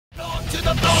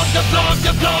the vlog,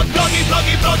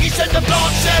 bloggy, send the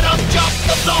vlog, set up, jump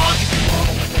the vlog.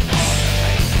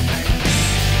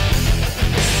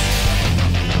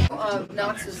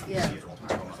 Knox is, yeah.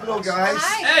 Hello guys.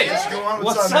 Hi. Hey, What's going on?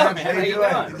 what's up, man? How you doing?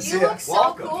 Good to see You look so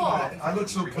Welcome. cool. I look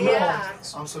so cool. Yeah.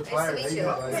 I'm so Nice tired. to meet you.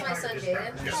 This is my son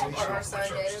Jaden, or our son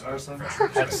Jaden. Our son.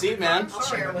 Have a seat, man. I'll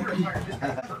share it with the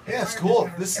partner. Yeah, it's cool.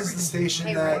 This is the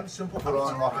station that put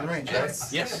on Rock and Range, right?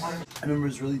 Yes. I remember it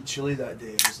was really chilly that day.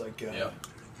 It was like kind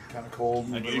of cold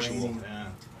and Unusual. rainy. Yeah.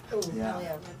 Oh, hell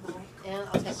yeah. And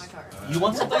I'll take my car. You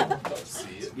want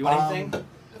something? You want anything?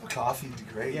 Coffee would be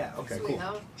great. Yeah. Okay. Sweet, Cool.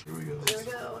 huh? Here we go. Here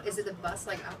we go. Is it the bus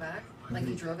like out back? Like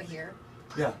you drove it here?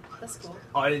 Yeah. That's cool.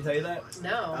 Oh, I didn't tell you that.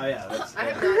 No. Oh yeah. That's, I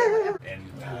have no idea. And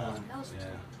yeah.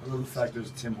 I love the fact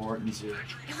there's Tim Hortons here.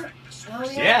 Oh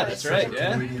yeah. Yeah, that's right.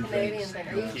 Yeah. Canadian thing.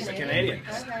 Are you He's a Canadian? Canadian.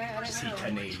 Okay, I Is he didn't know.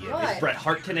 Canadian? What? Is Bret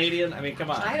Hart Canadian? I mean,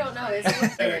 come on. I don't know. Is he?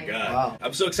 There you go. Wow.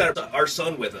 I'm so excited to have our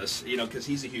son with us, you know, because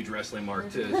he's a huge wrestling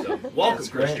mark too. So welcome, That's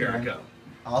Chris great, Jericho. man.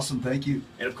 Awesome, thank you.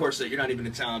 And of course, you're not even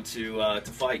in town to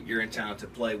fight. You're in town to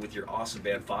play with your awesome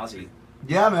band Fozzy,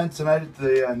 Yeah, man. Tonight at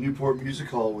the Newport Music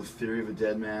Hall with Theory of a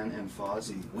Dead Man and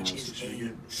Fozzy. which so is should we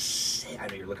get- insane. I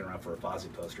know you're looking around for a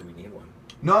Fozzy poster. We need one.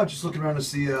 No, I'm just looking around to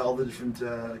see all the different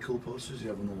cool posters you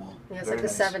have on the wall. Yeah, it's Very like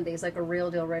the nice. 70s, like a real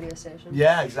deal radio station.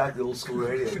 Yeah, exactly. Old school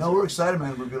radio. No, we're excited,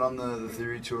 man. We've been on the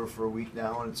Theory tour for a week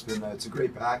now, and it's a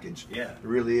great package. Yeah. It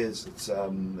really is. It's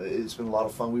been a lot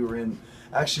of fun. We were in.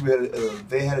 Actually,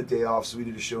 they had a day off, so we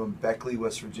did a show in Beckley,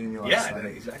 West Virginia last Yeah, I night. know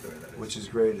exactly where that is. Which is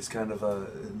great. It's kind of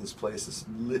in this place. It's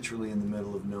literally in the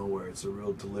middle of nowhere. It's a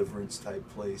real deliverance type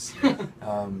place.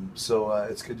 So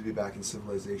it's good to be back in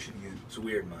civilization again. It's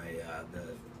weird. The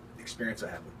experience I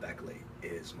have with Beckley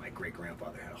is my great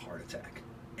grandfather had a heart attack,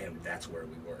 and that's where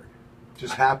we were.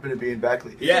 Just happened to be in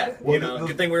Beckley. Yeah, Well, you know,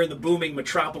 good thing we're in the booming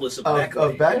metropolis of Beckley.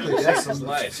 Of Beckley, yeah, Saves some, his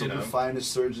life, some you of know. the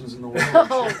finest surgeons in the world.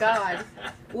 Oh God!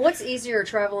 What's easier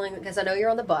traveling? Because I know you're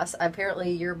on the bus.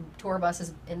 Apparently, your tour bus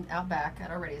is out back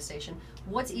at our radio station.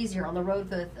 What's easier on the road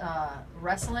with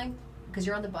wrestling? Because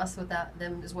you're on the bus with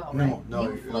them as well, right? No,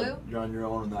 you flew. you're on your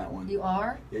own on that one. You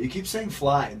are. Yeah, you keep saying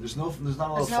fly. There's not a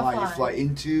lot There's of no flying. You flying. fly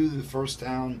into the first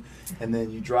town, and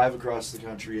then you drive across the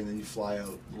country, and then you fly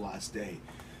out the last day.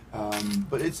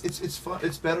 But it's fun.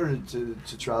 It's better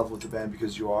to travel with the band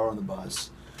because you are on the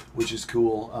bus, which is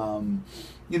cool.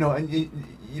 You know, and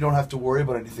you don't have to worry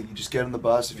about anything. You just get on the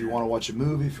bus. If you want to watch a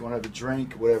movie, if you want to have a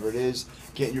drink, whatever it is,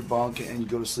 get in your bunk and you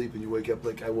go to sleep. And you wake up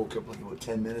like I woke up like about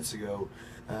 10 minutes ago,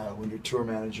 when your tour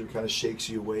manager kind of shakes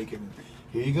you awake and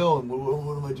here you go. And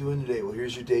what am I doing today? Well,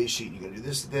 here's your day sheet. You got to do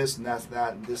this, and that's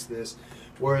that, and this.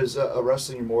 Whereas a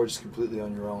wrestling, you're more just completely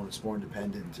on your own. It's more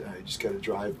independent. You just got to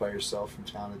drive by yourself from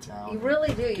town to town. You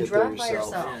really do. You Get drive there by yourself.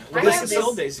 yourself. Yeah. I Well, have in the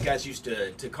old this. days, the guys used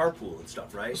to carpool and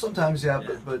stuff, right? Sometimes, yeah,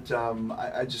 Yeah. but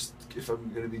I just, if I'm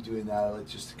going to be doing that, I like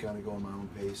just to kind of go on my own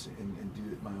pace and do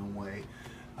it my own way.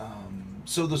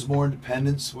 So there's more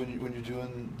independence when you're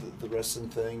doing the wrestling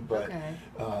thing, but Okay.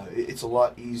 it's a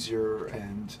lot easier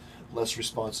and less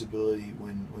responsibility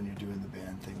when you're doing the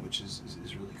band thing, which is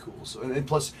really cool. So and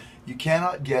plus, you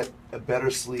cannot get a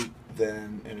better sleep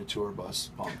than in a tour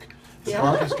bus bunk. The Yeah.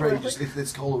 bunk is great.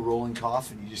 It's called a rolling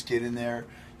coffin. You just get in there,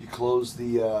 you close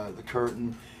the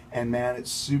curtain. And man, it's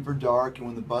super dark, and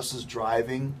when the bus is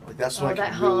driving, like that's when I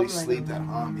that can really hum, like, sleep. That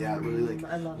hum, yeah, it really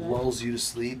I love that. lulls you to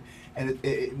sleep. And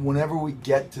whenever we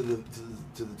get to the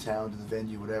town, to the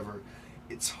venue, whatever,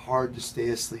 it's hard to stay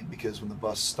asleep because when the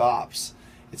bus stops,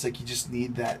 it's like you just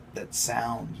need that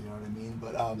sound. You know what I mean?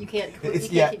 But You can't. You it's,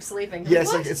 can't keep sleeping. Yeah,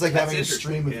 What? it's like That's having a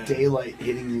stream of interesting, yeah. daylight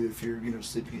hitting you if you're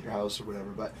sleeping at your house or whatever.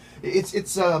 But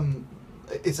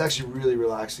it's actually really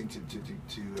relaxing to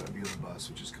be on the bus,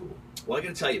 which is cool. Well, I got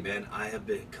to tell you, man, I have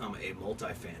become a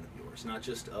multi-fan of yours. Not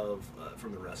just of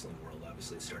from the wrestling world.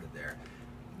 Obviously, it started there.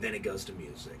 Then it goes to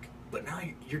music. But now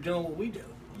you're doing what we do.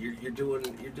 You're doing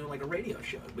like a radio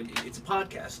show, but it's a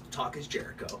podcast. Talk is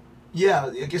Jericho. Yeah,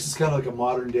 I guess it's kind of like a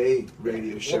modern day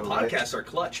radio show. Well, podcasts are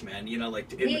clutch, man. You know,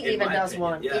 like in He even my does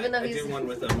opinion. one, Yeah, even though I he's- do one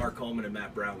with Mark Coleman and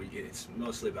Matt Brown. It's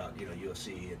mostly about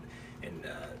UFC and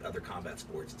other combat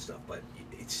sports and stuff. But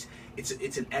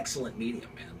it's an excellent medium,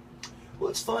 man. Well,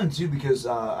 it's fun too because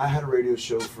I had a radio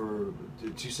show for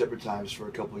 2 separate times for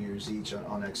a couple of years each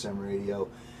on XM radio,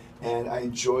 and I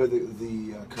enjoy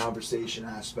the conversation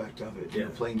aspect of it. You know,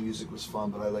 Yeah. playing music was fun,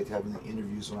 but I liked having the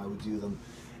interviews when I would do them.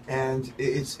 And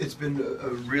it's been a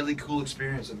really cool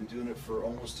experience. I've been doing it for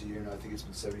almost a year now. I think it's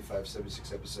been 75,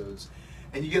 76 episodes.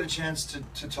 And you get a chance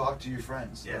to talk to your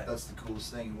friends. Yeah. That's the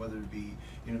coolest thing, whether it be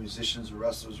musicians or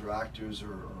wrestlers or actors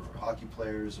or hockey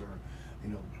players or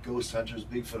ghost hunters,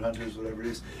 Bigfoot hunters, whatever it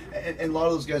is. And a lot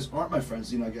of those guys aren't my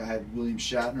friends. I had William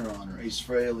Shatner on, or Ace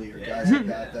Frehley, or guys like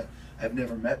that I've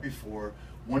never met before.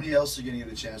 When else are you going to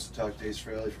get a chance to talk to Ace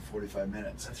Frehley for 45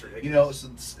 minutes? That's ridiculous.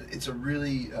 So it's a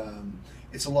really,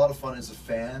 it's a lot of fun as a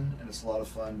fan, and it's a lot of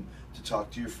fun to talk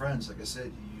to your friends. Like I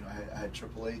said, I had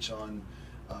Triple H on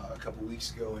a couple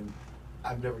weeks ago, and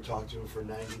I've never talked to him for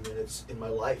 90 minutes in my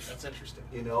life. That's interesting.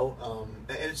 And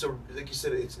it's like you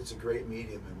said, it's a great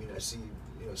medium. I mean, I see,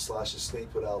 Slash's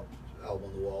Snake put out album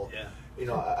on the wall. Yeah.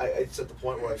 It's at the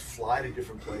point where I fly to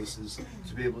different places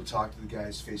to be able to talk to the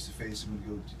guys face to face. I'm going to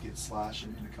go to get Slash in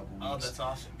a couple weeks. Oh, that's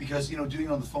awesome. Because doing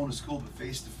it on the phone is cool, but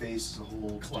face to face is a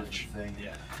whole different thing.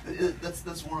 Yeah.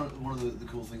 That's one of the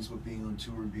cool things about being on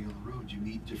tour and being on the road. You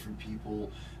meet different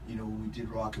people. We did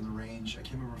Rock on the Range. I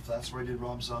can't remember if that's where I did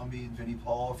Rob Zombie and Vinnie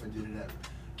Paul, if I did it at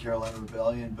Carolina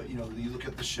Rebellion. But you look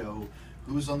at the show.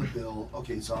 Who's on the bill?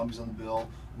 Okay, Zombie's on the bill.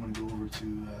 I'm going to go over to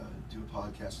do a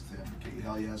podcast with him. Okay,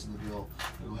 Hell Yeah's on the bill.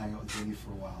 I'll go hang out with Vinny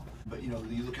for a while. But you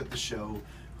look at the show.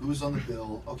 Who's on the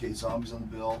bill? Okay, Zombie's on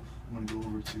the bill. I'm going to go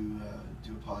over to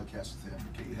do a podcast with him.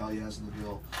 Okay, Hell Yeah's on the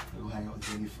bill. I'll go hang out with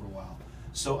Vinny for a while.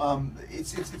 So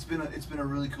it's been a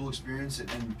really cool experience,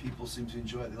 and people seem to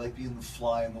enjoy it. They like being the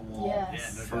fly on the wall.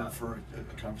 Yes. Yeah, no doubt. for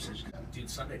a conversation. Dude,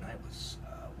 Sunday night was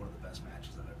one of the best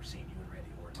matches I've ever seen. You and Randy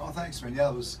Orton. Oh, thanks, man. Yeah,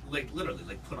 it was.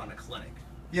 Literally, put on a clinic.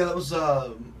 Yeah, that was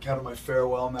kind of my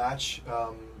farewell match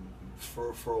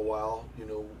for a while.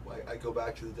 I go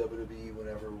back to the WWE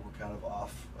whenever we're kind of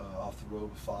off the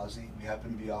road with Fozzy. We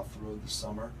happen to be off the road this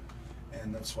summer,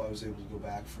 and that's why I was able to go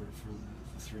back for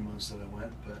the 3 months that I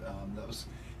went. But that was.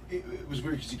 It was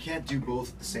weird because you can't do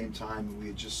both at the same time, and we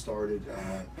had just started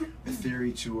the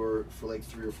Theory tour for like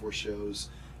 3 or 4 shows,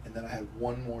 and then I had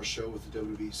one more show with the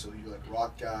WWE. So you're like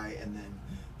rock guy, and then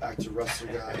back to wrestler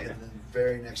guy, and then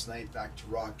very next night back to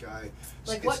rock guy.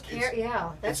 Like what care?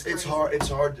 Yeah, that's it's crazy. hard. It's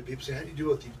hard. To people say, how do you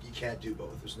do it? You can't do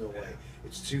both. There's no way.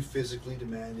 It's too physically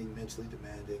demanding, mentally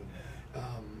demanding.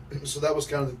 So that was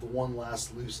kind of the one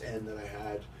last loose end that I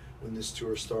had when this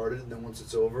tour started, and then once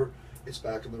it's over, it's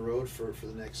back on the road for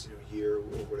the next year or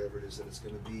whatever it is that it's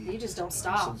going to be. You just don't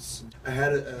stop. I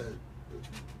had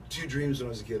 2 dreams when I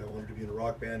was a kid. I wanted to be in a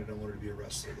rock band, and I wanted to be a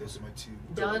wrestler. Those are my 2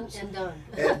 Done goals. and done.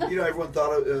 And everyone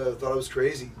thought I was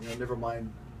crazy. Never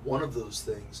mind one of those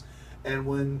things. And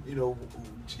when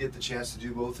to get the chance to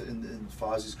do both, and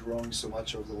Fozzy's growing so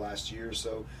much over the last year or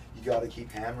so, you got to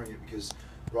keep hammering it, because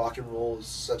rock and roll is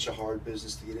such a hard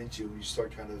business to get into. When you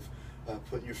start kind of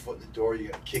putting your foot in the door, you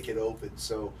got to kick it open.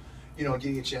 So,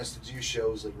 getting a chance to do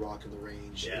shows like Rock on the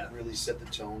Range, it really set the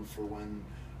tone for when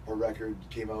our record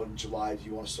came out in July. Do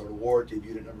You Want to Start a War?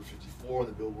 Debuted at number 54 on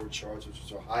the Billboard charts, which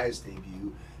was our highest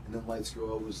debut. And then Lights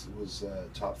Go Out was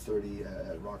top 30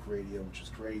 at Rock Radio, which was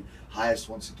great. Highest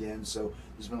once again. So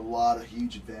there's been a lot of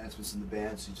huge advancements in the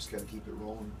band, so you just got to keep it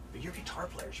rolling. But your guitar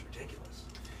player's ridiculous.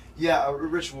 Yeah,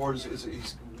 Rich Ward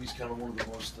he's kind of one of the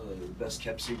most best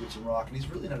kept secrets in rock, and he's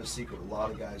really not a secret. A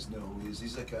lot of guys know who he is.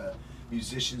 He's like a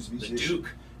musician's musician.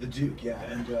 The Duke, yeah.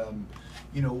 And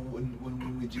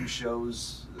when we do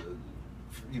shows,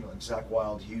 like Zach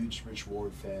Wilde, huge Rich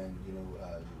Ward fan.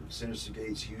 Sinister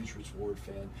Gates, huge Rich Ward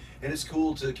fan, and it's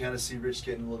cool to kind of see Rich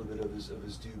getting a little bit of his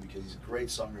due, because he's a great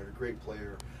songwriter, great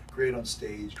player, great on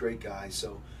stage, great guy.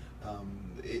 So.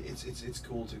 It's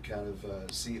cool to kind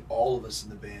of see all of us in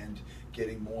the band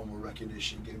getting more and more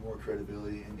recognition, getting more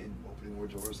credibility, and opening more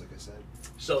doors, like I said.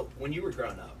 So when you were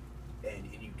growing up and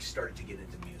you started to get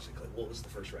into music, what was the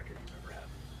first record you remember having?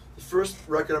 The first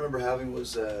record I remember having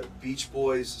was Beach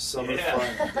Boys' Summer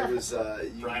Fun. It was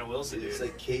Brian Wilson. It was dude.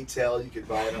 like K-Tel. You could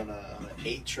buy it on an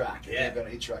 8-track. Yeah. I got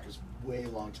an 8-track. It was way a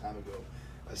long time ago.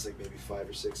 I was like maybe 5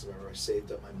 or 6. I remember I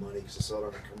saved up my money because I saw it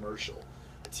on a commercial,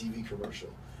 a TV commercial.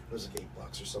 It was like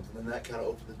 $8 or something, and that kind of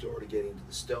opened the door to getting into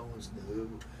the Stones and the Who.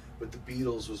 But the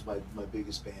Beatles was my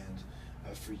biggest band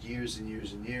for years and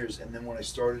years and years. And then when I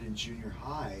started in junior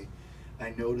high,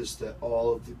 I noticed that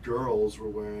all of the girls were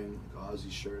wearing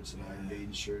Ozzy shirts and Iron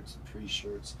Maiden shirts and Priest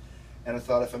shirts. And I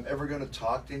thought, if I'm ever going to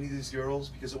talk to any of these girls,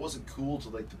 because it wasn't cool to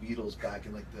like the Beatles back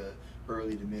in like the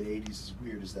early to mid 80s, as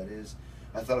weird as that is,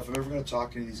 I thought if I'm ever going to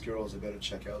talk to any of these girls, I better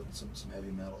check out some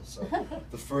heavy metal. So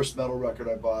the first metal record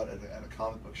I bought at a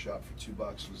comic book shop for $2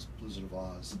 was Blizzard of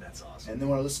Oz. That's awesome. And then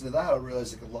when I listened to that, I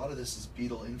realized like a lot of this is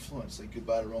Beatle influence. Like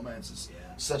Goodbye to Romance is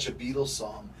such a Beatles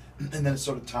song. And then it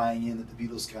started tying in that the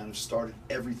Beatles kind of started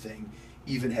everything,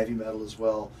 even heavy metal as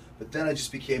well. But then I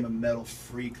just became a metal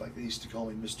freak. Like they used to call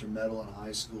me Mr. Metal in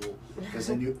high school, because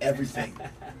I knew everything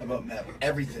about metal,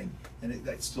 everything. And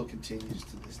that still continues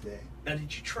to this day. Now,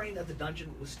 did you train at the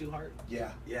Dungeon with Stu Hart?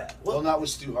 Yeah. Yeah. Well, not with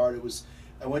Stu Hart.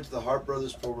 I went to the Hart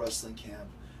Brothers Pro Wrestling Camp,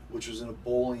 which was in a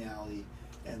bowling alley,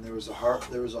 and there was a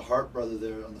Hart brother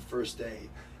there on the first day,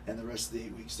 and the rest of the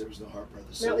 8 weeks there was no Hart brother.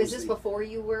 So now, is this before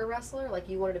you were a wrestler? Like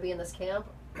you wanted to be in this camp?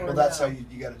 Or well, that's no? how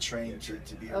you got to train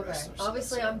to be a Okay. wrestler. So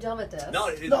Obviously, that's, I'm dumb at this. No,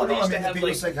 No, they I used to mean, have people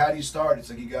like say, how do you start? It's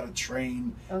like you got to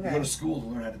train. Okay. You go to school to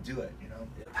learn how to do it. You know.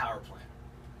 a power plant,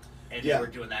 and Yeah. they were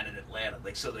doing that in Atlanta.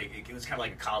 Like so, it was kind of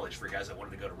like a college for guys that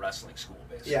wanted to go to wrestling school,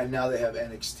 basically. Yeah, now they have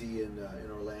NXT in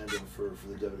Orlando for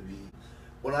the WWE.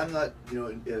 When I'm not,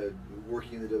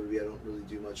 working in the WWE, I don't really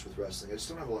do much with wrestling. I just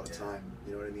don't have a lot of time,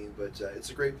 you know what I mean? But it's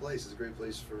a great place. It's a great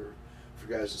place for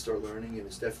guys to start learning, and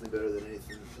it's definitely better than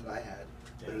anything that I had.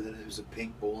 Better than it was a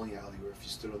pink bowling alley where if you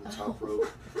stood on the top rope,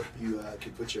 you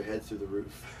could put your head through the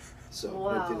roof. So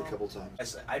I did a couple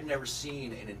times. I've never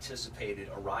seen an anticipated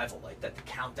arrival like that. The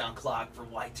countdown clock for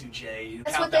Y2J.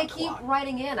 That's what they keep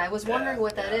writing in. I was wondering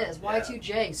what that is. yeah.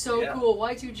 Y2J, so Yeah. cool.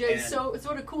 Y2J, And- so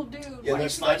what a cool dude. Yeah, When he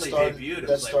finally debuted, it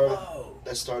was like, whoa.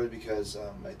 That started because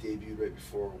I debuted right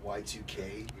before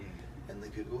Y2K, and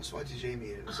like people, what's Y2J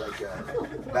mean? It was like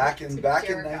back in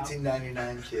Jericho.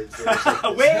 1999, kids. There was like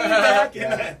this- Way back in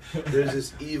yeah, there's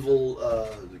this evil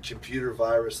computer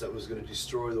virus that was going to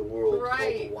destroy the world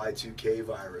Right. called the Y2K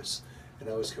virus, and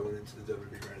I was coming into the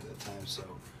WWE right at that time, so.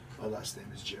 My last name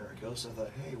is Jericho, so I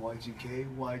thought, hey, Y2K,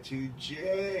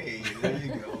 Y2J, there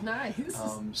you go. Nice.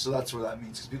 So that's what that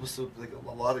means, because people still, like,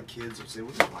 a lot of kids would say,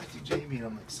 what does Y2J mean?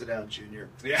 I'm like, sit down, Junior.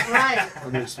 Yeah. Right.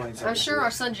 Let me explain something. I'm sure to our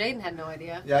you. son Jaden had no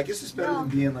idea. Yeah, I guess it's better No. than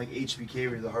being like HBK where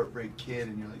you're the heartbreak kid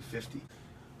and you're like 50.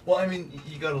 Well, I mean,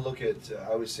 you got to look at,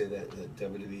 I always say that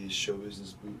WWE is show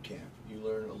business boot camp. You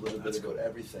learn a little bit about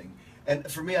everything. And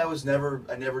for me, I never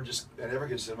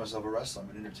considered myself a wrestler. I'm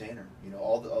an entertainer. You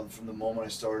know, from the moment I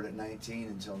started at 19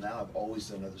 until now, I've always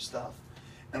done other stuff.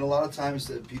 And a lot of times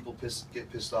that people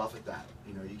get pissed off at that.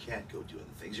 You know, you can't go do other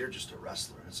things. You're just a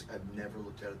wrestler. And it's like, I've never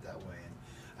looked at it that way.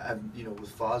 And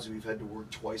with Fozzy, we've had to work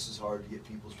twice as hard to get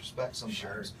people's respect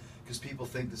sometimes, because people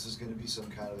think this is going to be some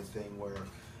kind of a thing where,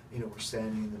 we're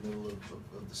standing in the middle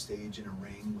of the stage in a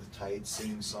ring with tights,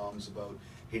 singing songs about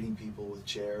hitting people with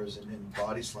chairs and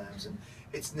body slams, and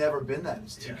it's never been that.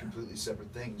 It's two completely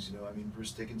separate things. I mean,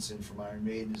 Bruce Dickinson from Iron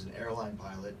Maiden is an airline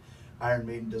pilot. Iron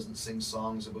Maiden doesn't sing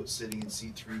songs about sitting in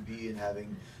seat 3B and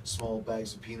having small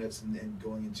bags of peanuts and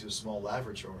going into a small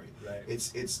lavatory. Right.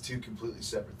 It's two completely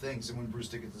separate things. And when Bruce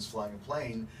Dickinson's flying a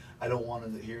plane, I don't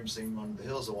want to hear him sing "Run to the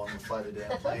Hills." I want him to fly the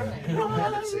damn plane and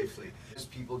land it safely. Just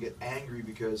people get angry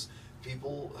because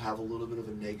people have a little bit of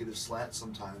a negative slant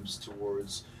sometimes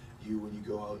towards you when you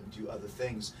go out and do other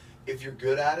things. If you're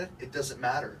good at it, it doesn't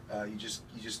matter. You just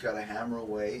got to hammer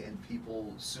away, and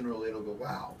people sooner or later will go,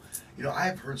 wow.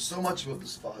 I've heard so much about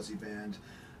this Fozzy band.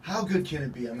 How good can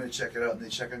it be? I'm going to check it out. And they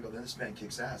check it out and go, then this band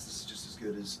kicks ass. This is just as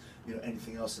good as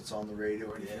anything else that's on the radio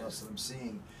or anything else that I'm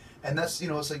seeing. And that's,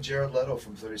 it's like Jared Leto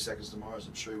from 30 Seconds to Mars.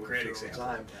 I'm sure he went through it all the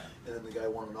time. Yeah. And then the guy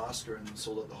won an Oscar and then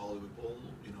sold out the Hollywood Bowl,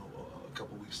 a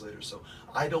couple weeks later. So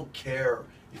I don't care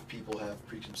if people have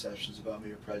preconceptions about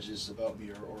me or prejudices about me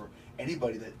or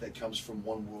anybody that comes from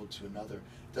one world to another.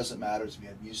 It doesn't matter to me.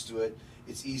 I'm used to it.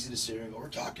 It's easy to sit here and go, we're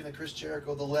talking to Chris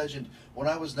Jericho, the legend. When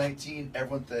I was 19,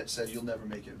 everyone said, you'll never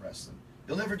make it in wrestling.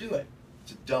 You'll never do it.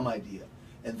 It's a dumb idea.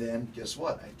 And then, guess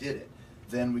what? I did it.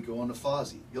 Then we go on to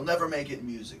Fozzy. You'll never make it in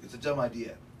music. It's a dumb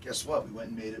idea. Guess what? We went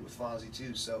and made it with Fozzy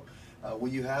too. So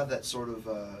when you have that sort of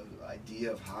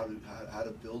idea of how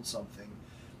to build something,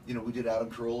 we did Adam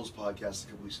Carolla's podcast a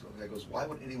couple weeks ago. The guy goes, why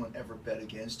would anyone ever bet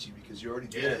against you? Because you already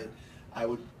did it. I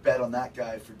would bet on that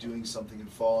guy for doing something and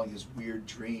following his weird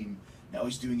dream. Now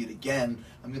he's doing it again.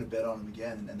 I'm going to bet on him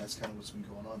again. And that's kind of what's been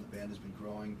going on. The band has been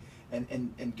growing.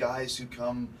 And guys who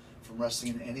come from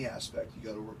wrestling in any aspect, you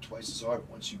got to work twice as hard.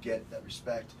 Once you get that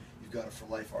respect, you've got it for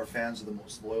life. Our fans are the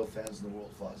most loyal fans in the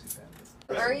world, Fozzy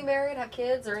family. Are you married? Have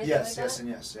kids or anything like that? Yes, and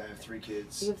yes. I have 3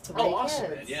 kids. You have 3 Oh, awesome,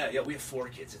 kids. man. Yeah, we have 4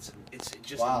 kids. It's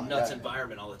just Wow, a nuts yeah.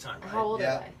 environment all the time, right? How old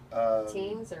Yeah, are they?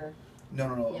 Teens or? No,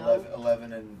 Young?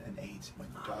 11 and 8. My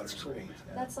daughters that's cool, are 8. man.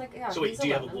 Yeah. That's like, yeah. So wait, he's do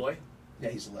you have a 11. boy? Yeah,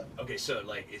 he's 11. Okay, so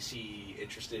is he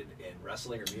interested in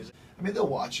wrestling or music? I mean, they'll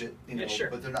watch it, Yeah, sure.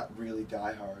 but they're not really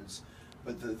diehards.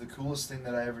 But the coolest thing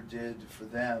that I ever did for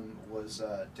them was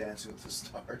Dancing with the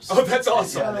Stars. Oh, that's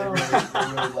awesome. Yeah, they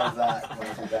really love that when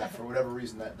I did that. For whatever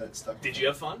reason, that stuck with Did me. you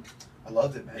have fun? I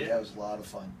loved it, man. Yeah. Yeah, it was a lot of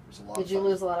fun. It was a lot of Did you fun.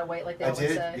 lose a lot of weight like they I always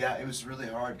did. say? Yeah, it was really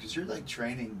hard because you're like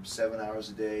training 7 hours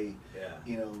a day.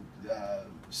 Yeah.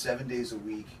 7 days a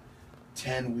week,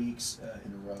 10 weeks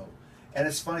in a row. And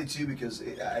it's funny too because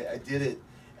I did it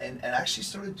and actually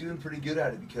started doing pretty good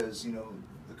at it because the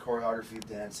choreography of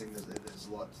dancing, there's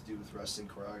a lot to do with wrestling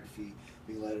choreography,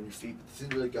 being light on your feet. But the thing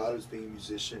that really got it was being a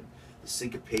musician, the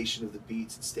syncopation of the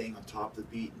beats and staying on top of the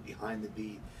beat and behind the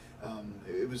beat.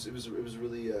 it was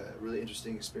really really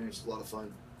interesting experience. A lot of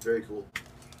fun. Very cool.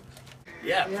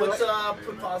 Yeah, Yeah, put what-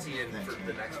 put Fozzy in for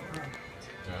the next one.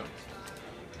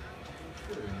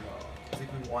 I think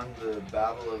we won the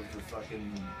battle of the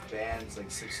fucking bands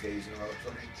like 6 days in a row or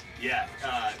something. Yeah,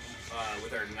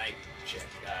 with our night chick,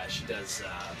 she does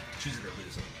Choose It or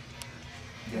Lose It.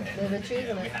 Yeah. And They've been then,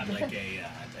 choosing we it. have like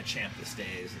a champ this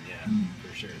days, and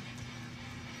for sure.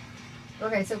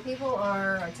 Okay, so people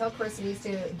are. Tell Chris he needs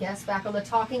to guest back on The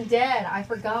Talking Dead. I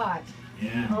forgot.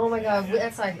 Yeah. Oh my God, Yeah.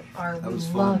 that's like our That was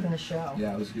love fun. in the show.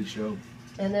 Yeah, it was a good show.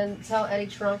 And then tell Eddie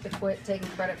Trunk to quit taking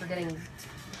credit for getting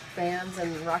fans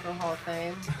and Rock and Roll Hall of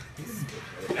Fame.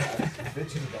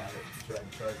 Bitching about it.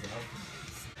 Try to help.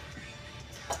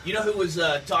 You know who was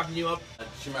talking you up?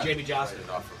 Jamie Johnson.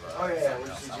 Oh yeah,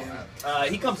 where's the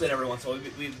jam? He comes in every once in a while.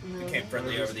 We became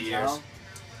friendly over the years.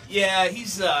 Yeah,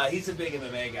 he's a big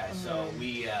MMA guy, so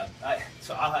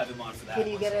so I'll have him on for that. Can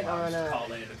you once get in it a while. on Just call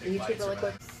in and pick YouTube fights really or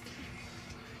quick? whatever.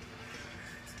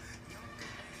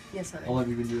 Yes, honey. How long have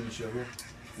you been doing the show here?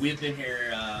 We've been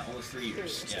here almost 3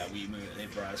 years. 3 years. Yeah, we moved. They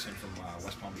brought us in from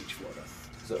West Palm Beach, Florida.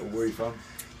 So where are you from?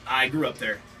 I grew up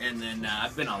there, and then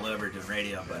I've been all over doing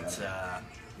radio, but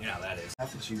you know how that is. I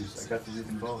have to choose. I got to do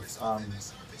them both.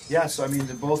 Yeah, so I mean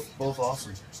they're both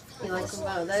awesome. You like them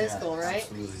both. That is Yeah, cool, right?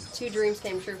 Absolutely. 2 dreams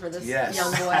came true for this Yes.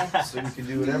 young boy. So you can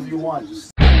do whatever you want. Just